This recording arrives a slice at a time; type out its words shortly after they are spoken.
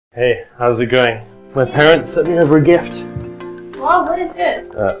Hey, how's it going? My parents sent me over a gift. Wow, what is this?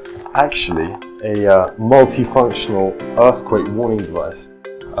 It's actually a multifunctional earthquake warning device.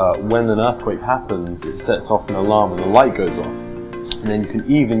 When an earthquake happens, it sets off an alarm and the light goes off. And then you can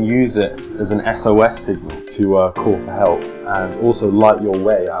even use it as an SOS signal to call for help and also light your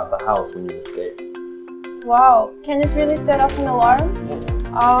way out of the house when you escape. Wow, can it really set off an alarm?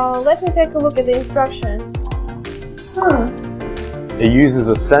 Let me take a look at the instructions. It uses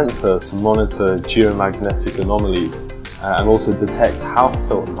a sensor to monitor geomagnetic anomalies and also detect house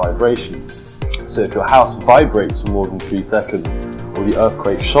tilt and vibrations. So if your house vibrates for more than 3 seconds or the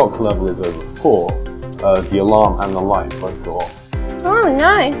earthquake shock level is over 4, the alarm and the light both go off. Oh,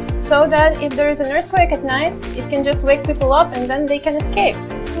 nice! So that if there is an earthquake at night, it can just wake people up and then they can escape.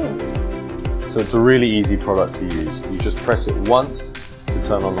 So it's a really easy product to use. You just press it once to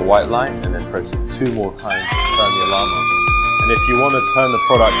turn on the white light and then press it 2 more times to turn the alarm on. And if you want to turn the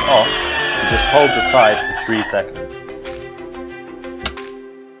product off, you just hold the side for 3 seconds.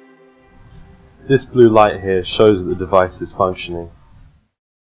 This blue light here shows that the device is functioning.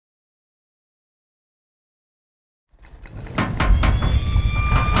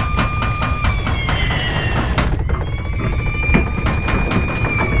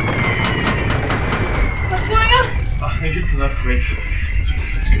 What's going on? I think it's an earthquake. Let's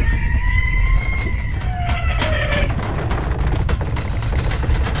go.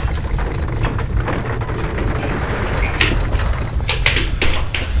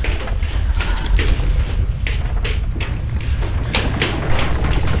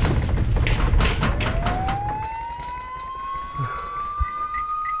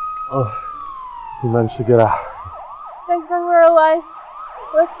 Oh, we managed to get out. Thanks God we're alive.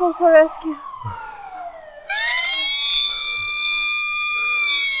 Let's call for rescue.